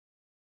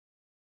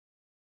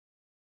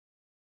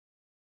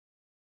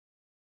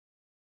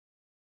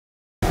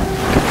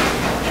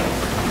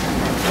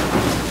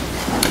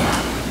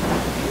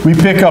We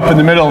pick up in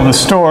the middle of the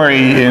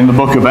story in the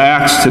book of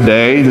Acts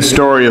today, the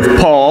story of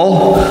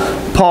Paul.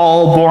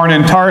 Paul, born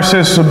in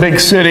Tarsus, a big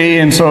city,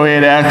 and so he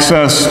had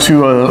access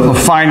to the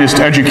finest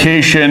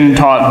education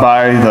taught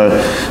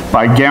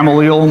by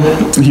Gamaliel.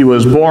 He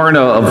was born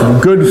of a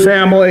good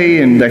family,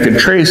 and that could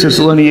trace his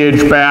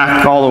lineage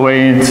back all the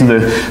way into the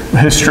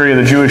history of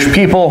the Jewish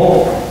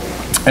people.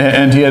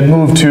 And he had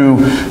moved to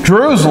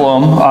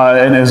Jerusalem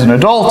and as an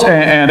adult,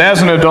 and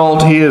as an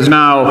adult he is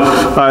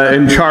now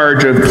in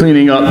charge of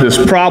cleaning up this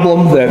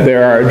problem that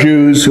there are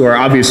Jews who are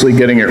obviously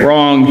getting it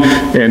wrong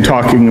and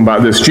talking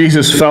about this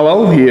Jesus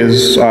fellow. He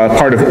is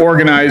part of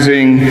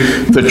organizing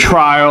the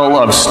trial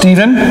of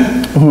Stephen,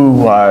 who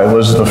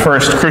was the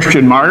first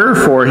Christian martyr,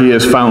 for he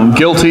is found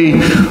guilty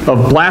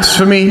of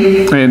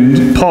blasphemy,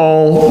 and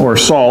Paul, or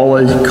Saul,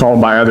 as called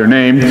by other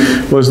name,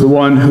 was the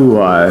one who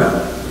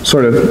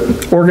sort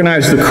of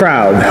organized the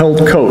crowd,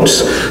 held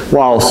coats,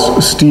 while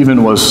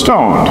Stephen was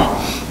stoned.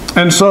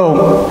 And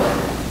so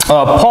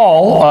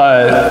Paul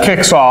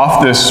kicks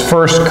off this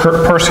first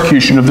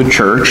persecution of the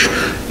church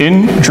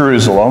in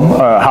Jerusalem.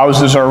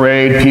 Houses are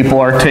raided,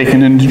 people are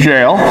taken into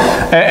jail,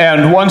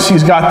 and once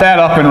he's got that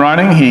up and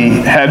running,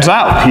 he heads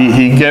out.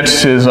 He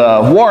gets his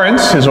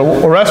warrants, his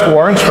arrest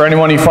warrants for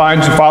anyone he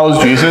finds who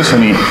follows Jesus,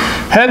 and he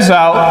heads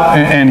out,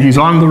 and he's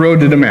on the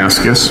road to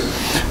Damascus.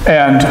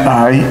 And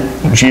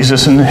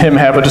Jesus and him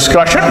have a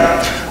discussion,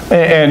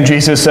 and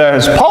Jesus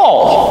says,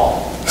 "Paul,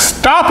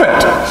 stop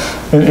it."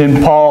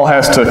 And Paul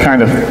has to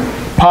kind of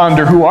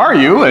ponder, "Who are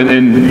you?"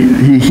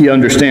 And he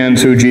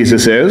understands who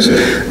Jesus is.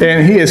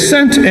 And he is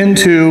sent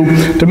into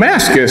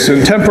Damascus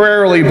and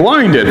temporarily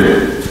blinded.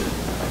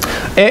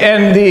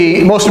 And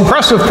the most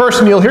impressive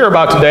person you'll hear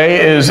about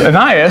today is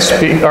Ananias,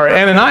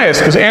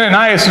 because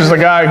Ananias is the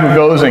guy who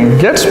goes and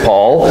gets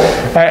Paul.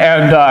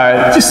 And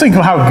just think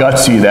of how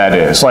gutsy that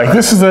is. Like,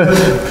 this is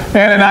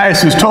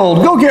Ananias is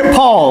told, "Go get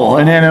Paul."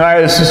 And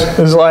Ananias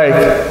is like,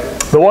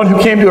 "The one who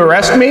came to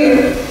arrest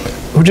me?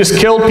 Who just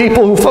killed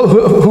people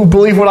who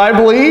believe what I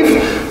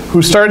believe?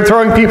 Who started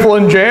throwing people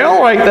in jail?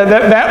 Like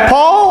that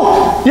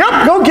Paul?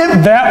 Yep, go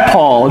get that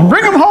Paul and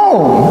bring him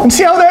home and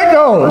see how that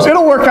goes.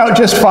 It'll work out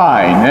just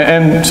fine."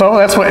 And so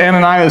that's what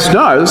Ananias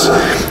does,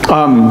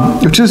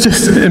 which is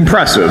just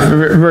impressive,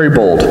 very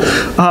bold.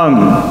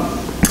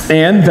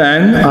 And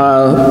then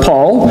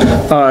Paul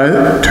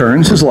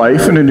turns his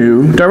life in a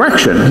new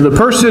direction. The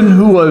person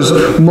who was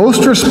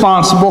most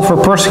responsible for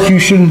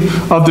persecution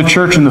of the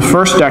church in the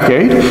first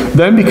decade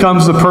then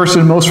becomes the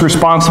person most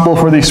responsible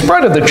for the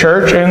spread of the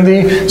church in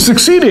the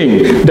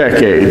succeeding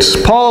decades.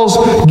 Paul's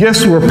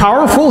gifts were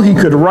powerful. He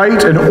could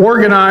write and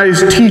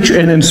organize, teach,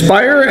 and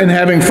inspire, and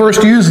having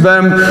first used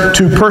them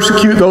to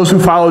persecute those who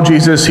follow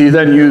Jesus, he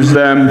then used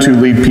them to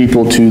lead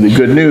people to the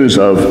good news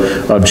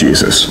of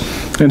Jesus.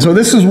 And so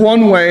this is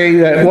one way,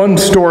 that one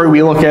story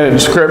we look at in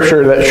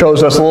Scripture that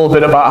shows us a little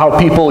bit about how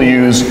people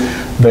use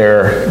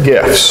their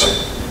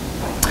gifts.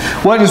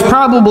 What is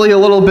probably a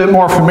little bit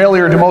more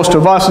familiar to most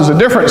of us is a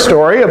different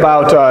story,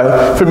 about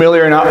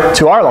familiar enough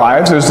to our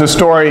lives, is the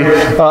story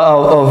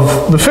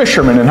of the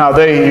fishermen and how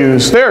they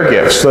use their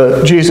gifts.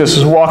 Jesus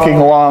is walking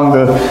along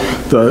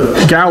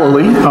the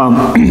Galilee,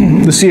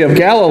 the Sea of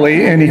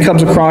Galilee, and he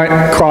comes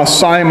across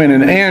Simon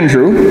and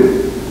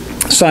Andrew.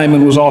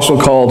 Simon was also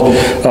called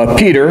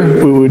Peter,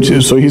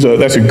 so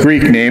that's a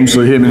Greek name,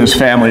 so him and his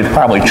family have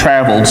probably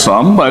traveled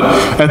some. But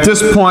at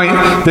this point,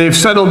 they've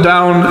settled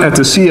down at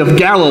the Sea of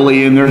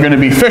Galilee, and they're going to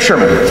be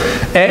fishermen.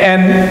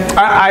 And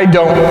I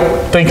don't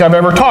think I've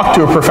ever talked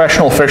to a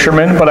professional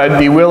fisherman, but I'd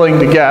be willing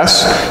to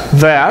guess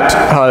that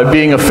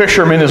being a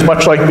fisherman is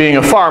much like being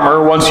a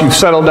farmer. Once you've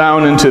settled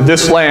down into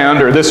this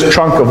land or this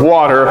chunk of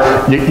water,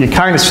 you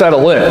kind of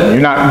settle in.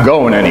 You're not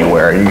going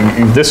anywhere.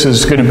 This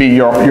is going to be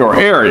your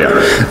area.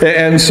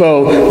 And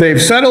so they've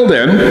settled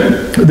in.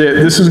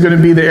 This is going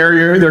to be the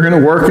area they're going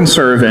to work and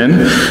serve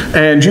in.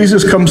 And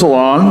Jesus comes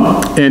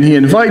along and he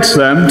invites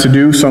them to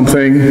do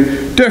something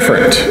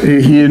different.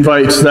 He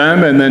invites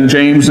them, and then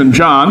James and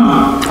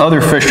John,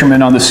 other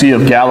fishermen on the Sea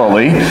of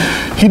Galilee.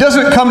 He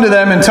doesn't come to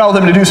them and tell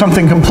them to do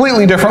something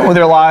completely different with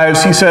their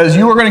lives. He says,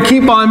 "You are going to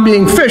keep on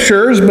being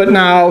fishers, but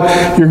now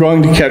you're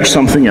going to catch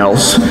something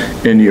else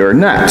in your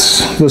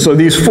nets." So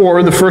these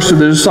four, the first of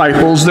the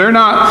disciples,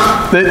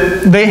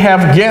 they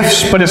have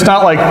gifts, but it's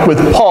not like with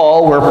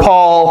Paul, where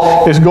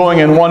Paul is going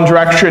in one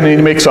direction and he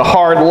makes a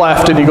hard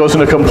left and he goes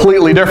in a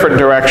completely different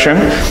direction.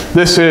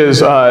 This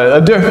is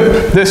the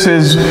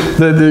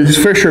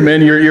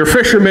fishermen. You're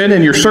fishermen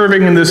and you're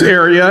serving in this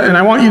area, and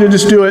I want you to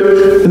just do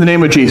it in the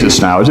name of Jesus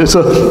now. It's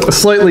a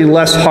slightly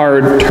less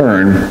hard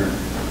turn.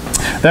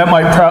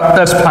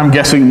 That's, I'm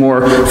guessing,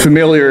 more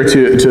familiar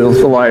to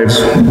the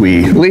lives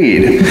we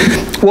lead.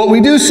 What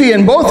we do see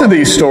in both of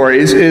these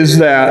stories is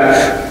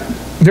that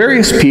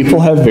various people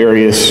have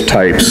various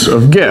types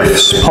of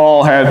gifts.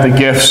 Paul had the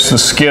gifts, the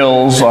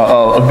skills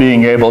of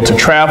being able to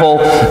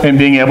travel and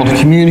being able to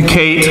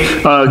communicate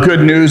good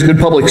news, good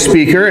public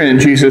speaker, and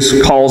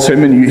Jesus calls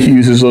him and he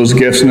uses those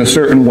gifts in a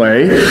certain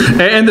way.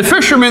 And the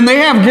fishermen, they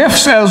have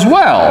gifts as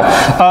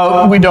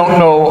well. We don't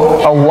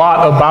know a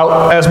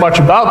lot as much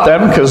about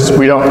them because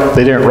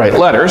they didn't write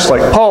letters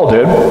like Paul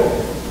did.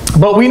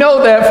 But we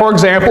know that, for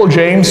example,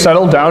 James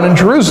settled down in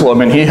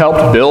Jerusalem and he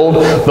helped build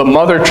the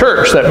mother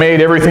church that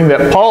made everything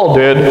that Paul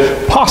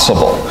did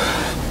possible.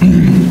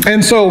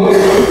 And so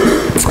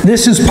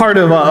this is part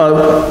of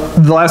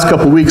the last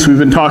couple of weeks we've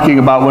been talking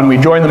about when we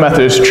join the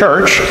Methodist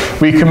Church,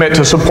 we commit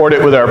to support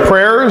it with our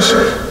prayers,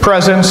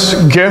 presence,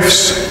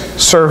 gifts,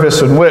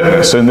 service, and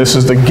witness. And this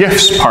is the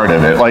gifts part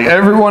of it. Like,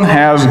 everyone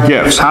has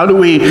gifts. How do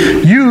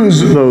we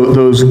use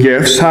those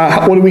gifts?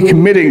 What are we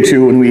committing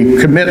to when we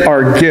commit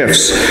our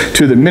gifts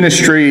to the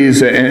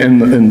ministries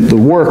and the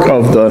work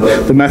of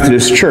the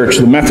Methodist Church,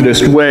 the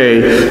Methodist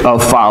way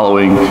of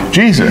following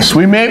Jesus?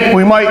 We might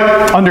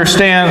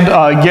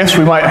understand gifts.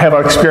 We might have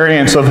an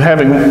experience of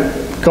having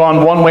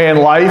gone one way in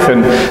life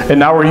and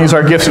now we're using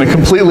our gifts in a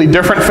completely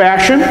different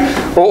fashion,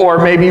 or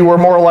maybe we're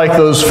more like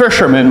those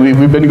fishermen.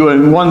 We've been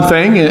doing one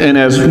thing, and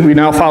as we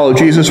now follow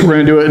Jesus, we're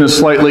going to do it in a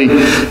slightly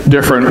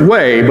different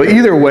way. But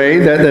either way,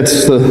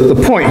 that's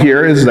the point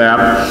here, is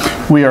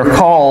that we are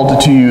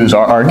called to use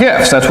our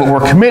gifts. That's what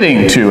we're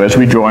committing to as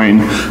we join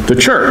the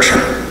church.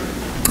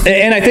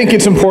 And I think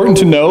it's important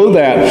to know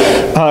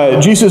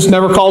that Jesus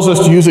never calls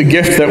us to use a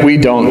gift that we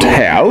don't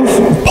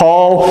have.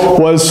 Paul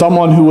was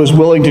someone who was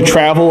willing to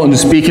travel and to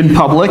speak in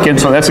public, and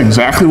so that's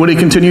exactly what he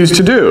continues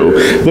to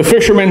do. The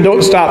fishermen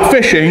don't stop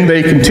fishing,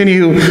 they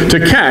continue to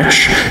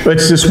catch.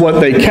 It's just what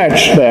they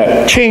catch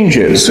that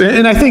changes.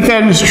 And I think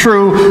that is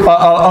true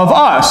of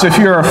us. If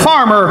you're a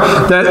farmer,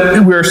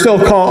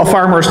 a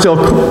farmer is still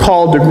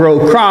called to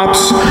grow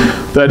crops.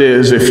 That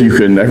is, if you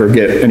can ever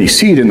get any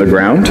seed in the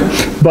ground.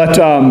 But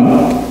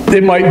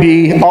it might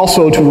be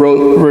also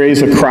to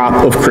raise a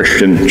crop of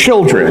Christian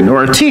children.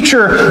 Or a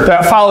teacher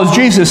that follows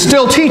Jesus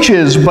still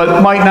teaches,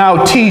 but might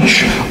now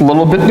teach a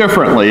little bit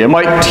differently. It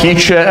might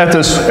teach at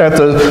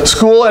the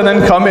school and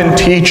then come and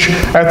teach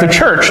at the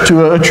church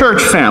to a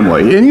church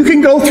family. And you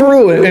can go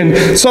through it,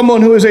 and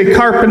someone who is a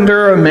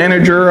carpenter, a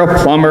manager, a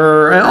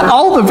plumber,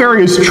 all the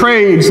various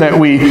trades that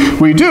we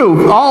do,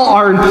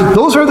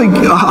 those are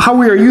how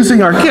we are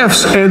using our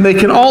gifts, and they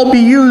can all be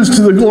used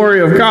to the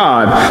glory of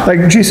God.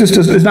 Like, Jesus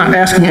is not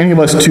asking any of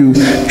us to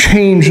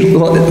change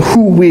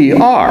who we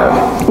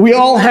are. We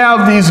all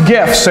have these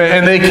gifts,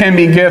 and they can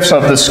be gifts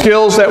of the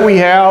skills that we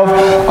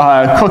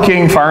have,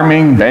 cooking,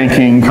 farming,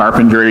 banking,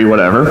 carpentry,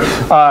 whatever.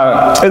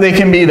 They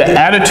can be the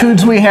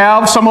attitudes we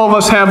have. Some of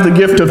us have the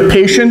gift of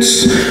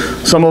patience.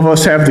 Some of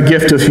us have the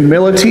gift of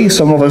humility.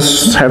 Some of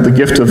us have the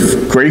gift of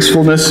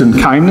gracefulness and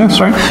kindness,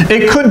 right?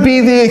 It could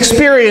be the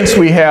experience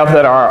we have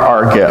that are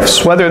our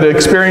gifts, whether the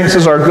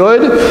experiences are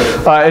good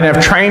and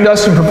have trained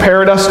us and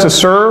prepared us to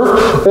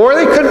serve, or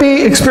they could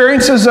be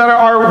experiences that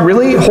are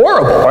really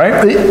horrible,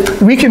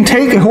 right? We can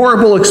take a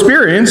horrible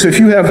experience. If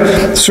you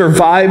have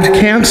survived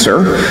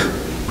cancer,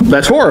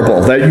 that's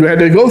horrible that you had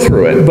to go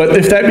through it. But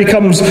if that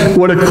becomes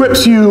what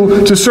equips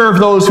you to serve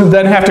those who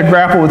then have to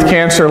grapple with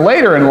cancer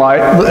later in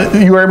life,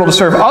 you are able to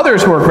serve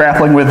others who are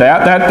grappling with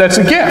that's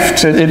a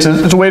gift.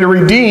 It's a way to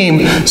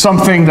redeem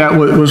something that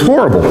was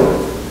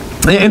horrible.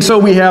 And so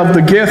we have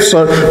the gifts,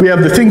 we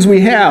have the things we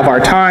have, our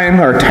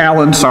time, our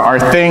talents, our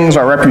things,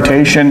 our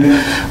reputation.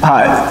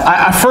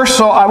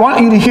 I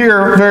want you to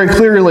hear very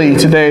clearly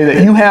today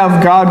that you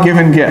have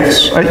God-given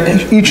gifts,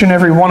 each and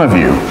every one of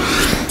you.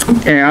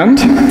 And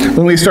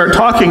when we start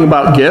talking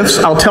about gifts,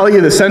 I'll tell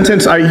you the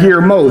sentence I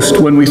hear most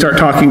when we start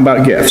talking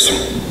about gifts.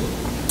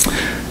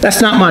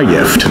 That's not my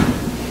gift.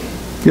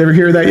 You ever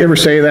hear that? You ever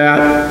say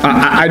that?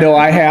 I know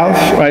I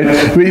have,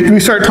 right? We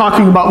start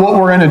talking about what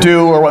we're going to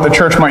do or what the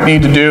church might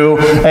need to do,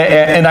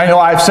 and I know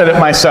I've said it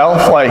myself,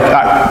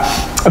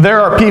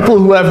 there are people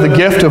who have the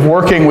gift of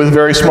working with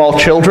very small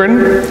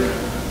children.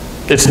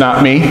 It's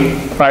not me,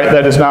 right?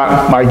 That is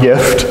not my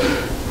gift.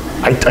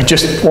 I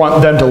just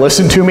want them to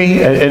listen to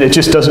me, and it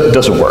just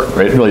doesn't work,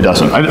 right? It really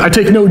doesn't. I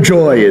take no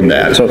joy in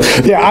that. So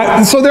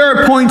yeah, so there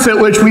are points at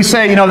which we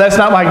say, that's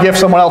not my gift,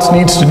 someone else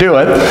needs to do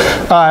it.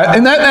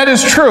 And that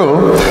is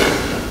true.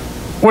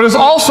 What is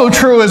also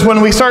true is when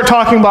we start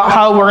talking about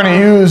how we're going to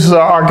use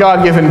our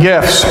God-given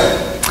gifts,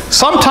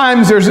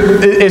 sometimes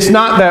it's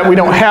not that we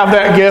don't have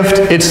that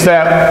gift, it's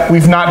that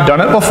we've not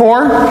done it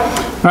before,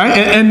 right?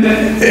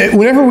 And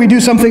whenever we do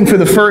something for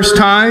the first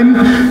time,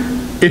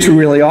 it's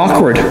really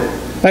awkward.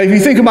 If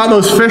you think about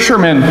those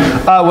fishermen,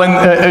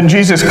 when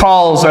Jesus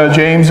calls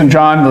James and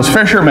John, those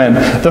fishermen,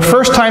 the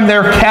first time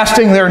they're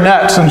casting their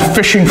nets and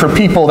fishing for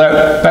people,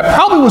 that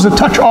probably was a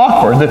touch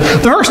awkward. The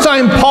first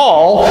time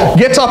Paul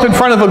gets up in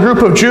front of a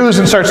group of Jews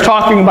and starts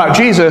talking about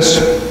Jesus,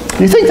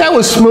 You think that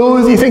was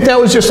smooth? You think that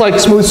was just like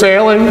smooth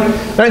sailing?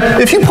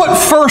 Right? If you put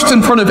first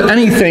in front of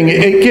anything,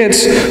 it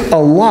gets a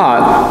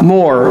lot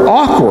more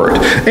awkward.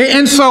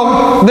 And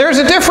so there's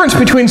a difference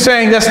between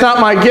saying that's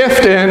not my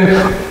gift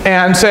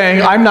and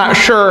saying I'm not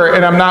sure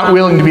and I'm not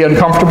willing to be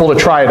uncomfortable to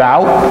try it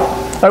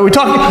out.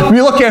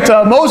 We look at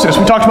Moses.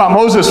 We talked about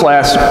Moses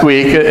last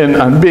week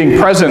and being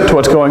present to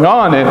what's going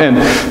on. And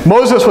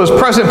Moses was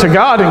present to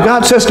God, and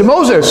God says to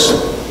Moses,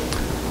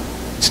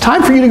 it's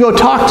time for you to go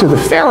talk to the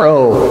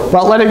Pharaoh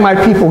about letting my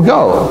people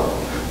go.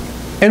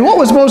 And what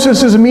was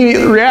Moses'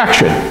 immediate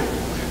reaction?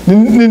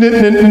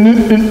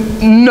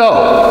 No.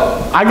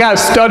 I got a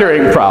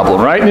stuttering problem,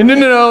 right? No.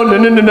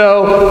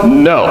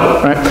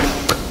 Right?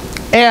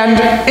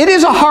 And it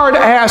is a hard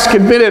ask,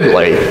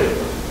 admittedly.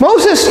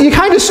 Moses, you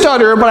kind of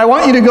stutter, but I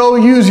want you to go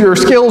use your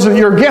skills and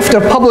your gift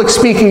of public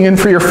speaking, and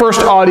for your first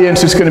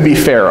audience, it's going to be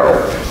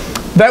Pharaoh.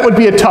 That would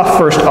be a tough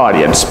first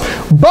audience.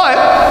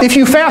 But if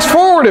you fast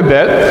forward a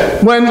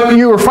bit, when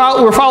you were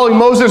following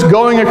Moses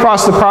going to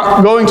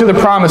the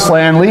promised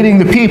land, leading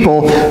the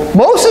people,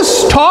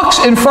 Moses talks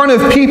in front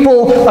of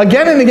people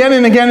again and again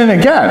and again and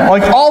again.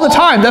 Like all the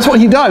time. That's what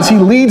he does. He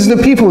leads the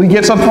people. He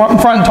gets up in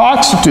front and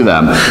talks to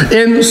them.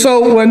 And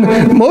so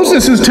when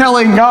Moses is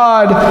telling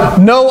God,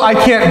 no, I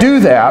can't do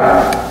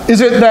that, is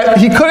it that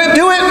he couldn't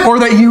do it, or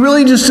that he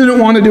really just didn't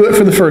want to do it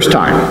for the first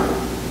time?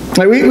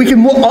 Like we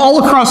can look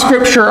all across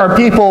Scripture are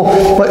people,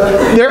 but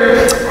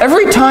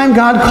every time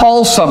God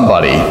calls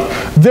somebody,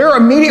 their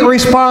immediate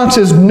response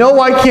is, no,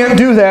 I can't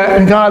do that,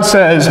 and God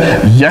says,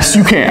 yes,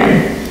 you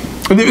can.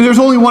 There's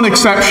only one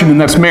exception,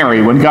 and that's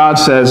Mary. When God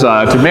says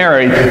to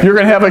Mary, you're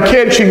going to have a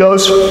kid, she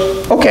goes,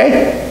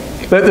 okay.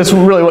 That's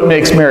really what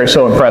makes Mary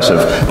so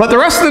impressive. But the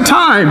rest of the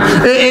time,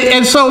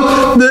 and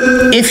so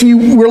if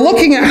you were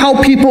looking at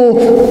how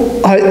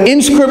people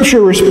in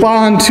Scripture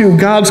respond to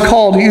God's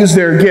call to use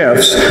their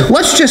gifts,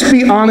 let's just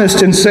be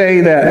honest and say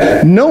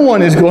that no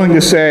one is going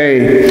to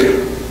say,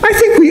 I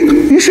think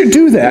you should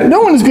do that.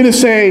 No one is going to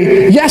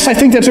say, yes, I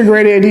think that's a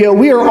great idea.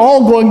 We are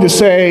all going to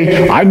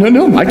say,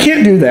 no, I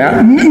can't do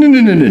that.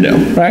 No,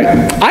 right?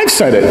 I've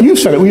said it. You've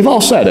said it. We've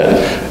all said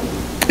it.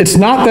 It's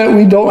not that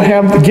we don't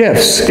have the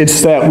gifts.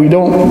 It's that we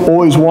don't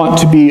always want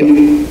to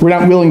be, we're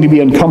not willing to be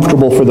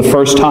uncomfortable for the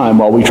first time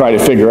while we try to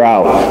figure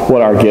out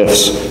what our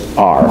gifts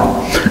are.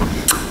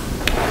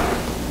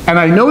 And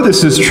I know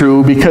this is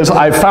true because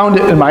I've found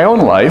it in my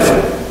own life.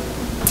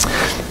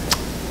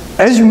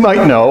 As you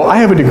might know, I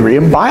have a degree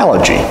in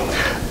biology.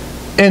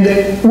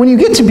 And when you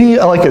get to be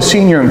like a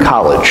senior in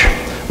college,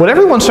 what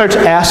everyone starts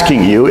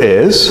asking you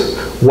is,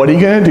 what are you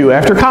going to do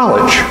after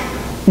college?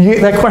 You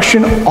get that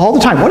question all the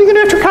time. What are you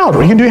going to do after college?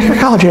 What are you going to do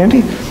after college, Andy?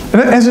 And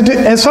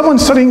as someone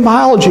studying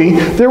biology,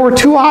 there were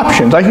two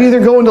options. I could either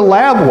go into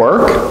lab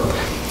work.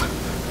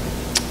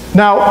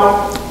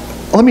 Now,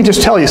 let me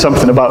just tell you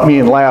something about me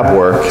and lab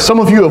work. Some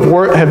of you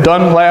have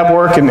done lab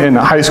work in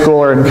high school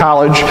or in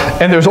college,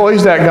 and there's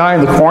always that guy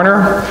in the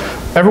corner.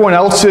 Everyone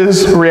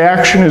else's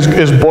reaction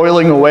is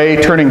boiling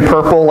away, turning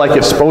purple like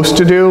it's supposed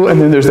to do,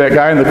 and then there's that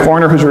guy in the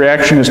corner whose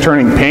reaction is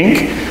turning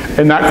pink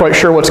and not quite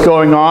sure what's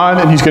going on,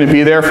 and he's going to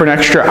be there for an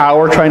extra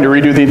hour trying to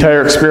redo the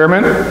entire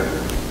experiment.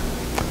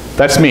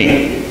 That's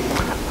me.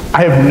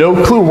 I have no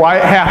clue why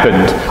it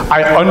happened.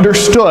 I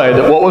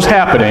understood what was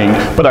happening,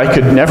 but I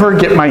could never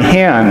get my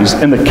hands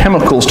and the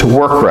chemicals to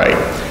work right.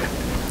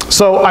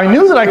 So I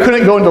knew that I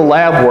couldn't go into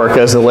lab work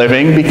as a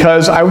living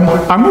because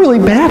I'm really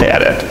bad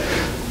at it.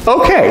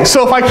 Okay,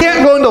 so if I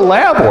can't go into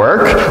lab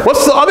work,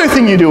 what's the other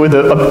thing you do with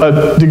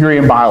a degree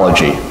in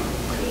biology?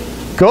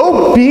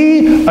 Go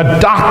be a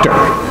doctor.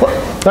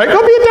 Right?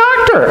 Go be a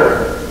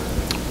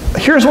doctor.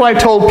 Here's what I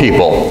told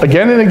people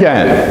again and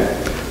again.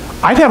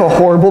 I'd have a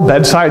horrible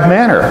bedside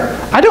manner.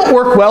 I don't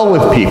work well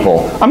with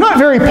people. I'm not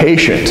very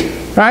patient.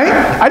 Right?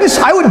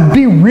 I would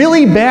be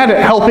really bad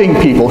at helping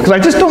people because I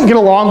just don't get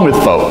along with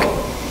folk.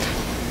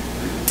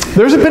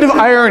 There's a bit of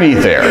irony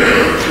there.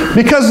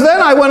 Because then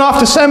I went off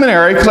to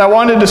seminary because I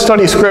wanted to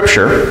study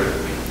Scripture.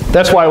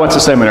 That's why I went to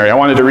seminary. I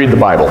wanted to read the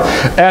Bible.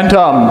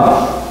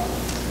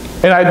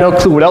 And I had no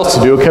clue what else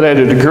to do because I had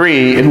a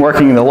degree in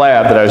working in the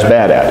lab that I was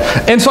bad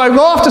at. And so I go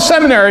off to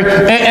seminary,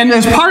 and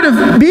as part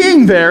of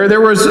being there,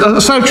 there was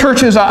a set of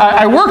churches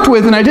I worked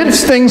with, and I did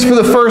things for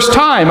the first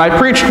time. I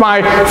preached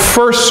my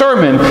first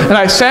sermon, and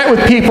I sat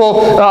with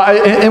people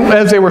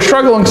as they were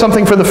struggling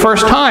something for the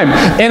first time.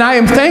 And I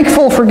am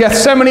thankful for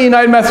Gethsemane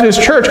United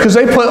Methodist Church because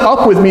they put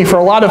up with me for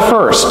a lot of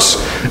firsts.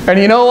 And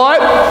you know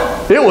what?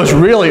 It was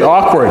really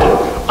awkward.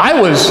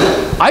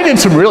 I did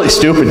some really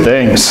stupid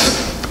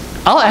things.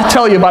 I'll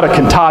tell you about a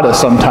cantata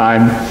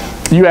sometime.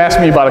 You asked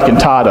me about a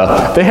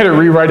cantata. They had to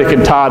rewrite a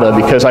cantata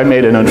because I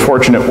made an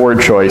unfortunate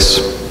word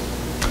choice.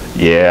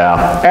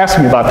 Yeah, ask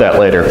me about that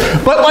later.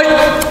 But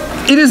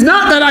it is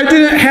not that I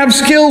didn't have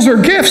skills or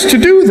gifts to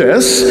do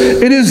this.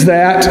 It is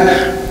that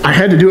I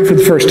had to do it for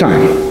the first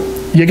time.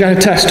 You got to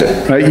test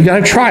it, right? You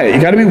got to try it.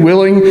 You got to be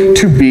willing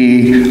to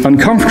be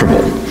uncomfortable.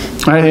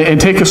 And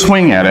take a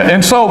swing at it.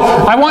 And so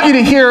I want you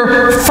to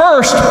hear,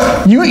 first,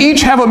 you each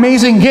have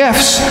amazing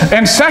gifts.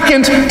 And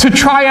second, to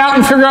try out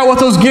and figure out what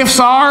those gifts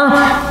are,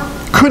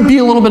 could be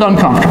a little bit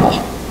uncomfortable.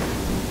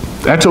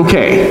 That's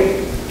okay.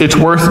 It's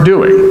worth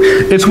doing.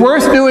 It's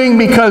worth doing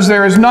because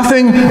there is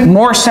nothing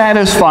more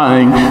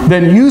satisfying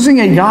than using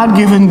a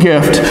God-given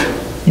gift,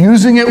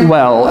 using it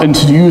well, and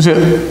to use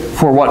it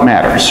for what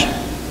matters.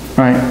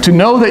 Right? To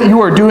know that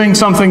you are doing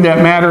something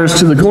that matters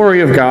to the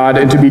glory of God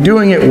and to be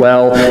doing it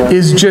well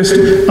is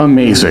just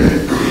amazing.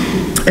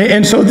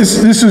 And so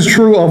this is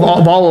true of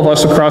all of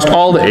us across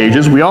all the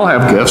ages. We all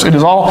have gifts. It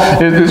is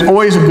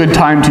always a good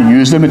time to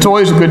use them. It's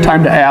always a good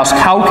time to ask,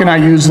 how can I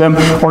use them,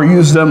 or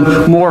use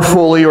them more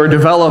fully, or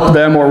develop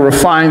them, or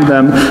refine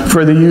them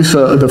for the use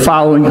of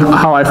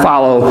how I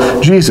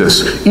follow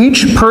Jesus.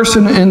 Each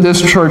person in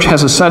this church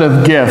has a set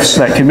of gifts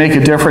that can make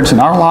a difference in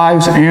our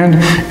lives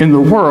and in the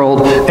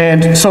world.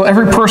 And so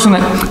every person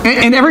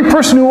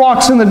who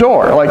walks in the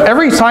door, like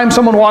every time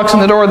someone walks in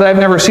the door that I've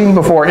never seen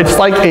before, it's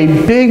like a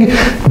big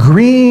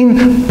green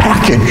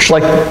package,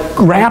 like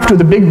wrapped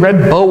with a big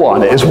red bow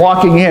on it, is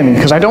walking in,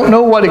 because I don't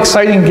know what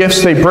exciting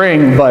gifts they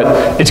bring,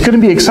 but it's going to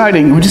be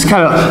exciting. We just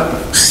kind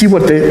of see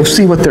what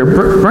they're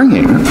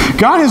bringing.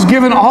 God has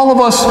given all of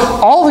us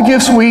all the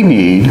gifts we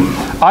need.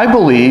 I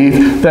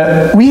believe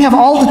that we have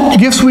all the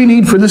gifts we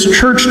need for this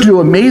church to do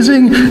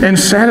amazing and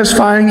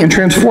satisfying and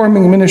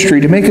transforming ministry,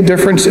 to make a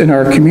difference in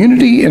our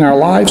community, in our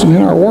lives, and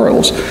in our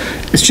worlds.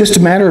 It's just a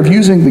matter of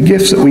using the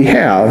gifts that we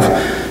have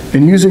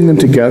and using them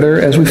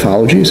together as we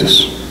follow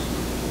Jesus.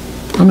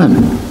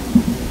 Amen.